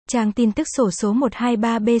Trang tin tức xổ số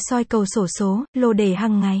 123b soi cầu xổ số, lô đề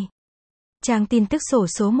hàng ngày. Trang tin tức xổ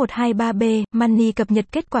số 123b, Money cập nhật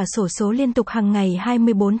kết quả xổ số liên tục hàng ngày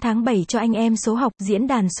 24 tháng 7 cho anh em số học, diễn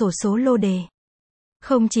đàn xổ số lô đề.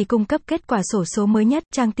 Không chỉ cung cấp kết quả xổ số mới nhất,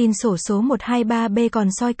 trang tin xổ số 123b còn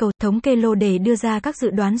soi cầu, thống kê lô đề, đưa ra các dự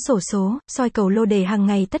đoán xổ số, soi cầu lô đề hàng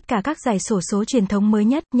ngày tất cả các giải xổ số truyền thống mới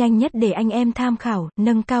nhất, nhanh nhất để anh em tham khảo,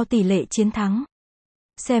 nâng cao tỷ lệ chiến thắng.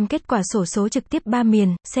 Xem kết quả xổ số trực tiếp 3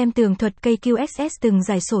 miền, xem tường thuật cây QSS từng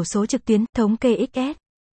giải xổ số trực tuyến, thống kê XS.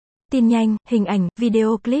 Tin nhanh, hình ảnh,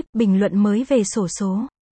 video clip, bình luận mới về xổ số.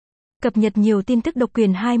 Cập nhật nhiều tin tức độc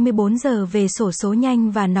quyền 24 giờ về xổ số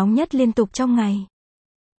nhanh và nóng nhất liên tục trong ngày.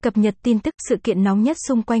 Cập nhật tin tức, sự kiện nóng nhất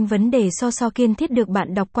xung quanh vấn đề so kiên thiết được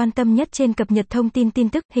bạn đọc quan tâm nhất trên cập nhật thông tin tin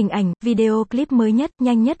tức, hình ảnh, video clip mới nhất,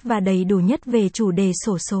 nhanh nhất và đầy đủ nhất về chủ đề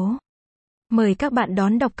xổ số. Mời các bạn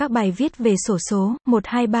đón đọc các bài viết về xổ số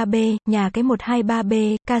 123b, nhà cái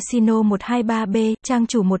 123b, casino 123b, trang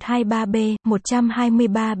chủ 123b,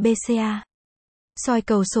 123b.ca. Soi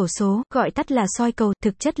cầu xổ số, gọi tắt là soi cầu,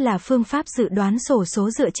 thực chất là phương pháp dự đoán xổ số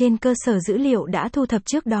dựa trên cơ sở dữ liệu đã thu thập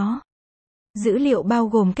trước đó. Dữ liệu bao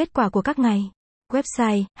gồm kết quả của các ngày.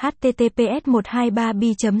 Website: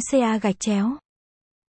 https://123b.ca/.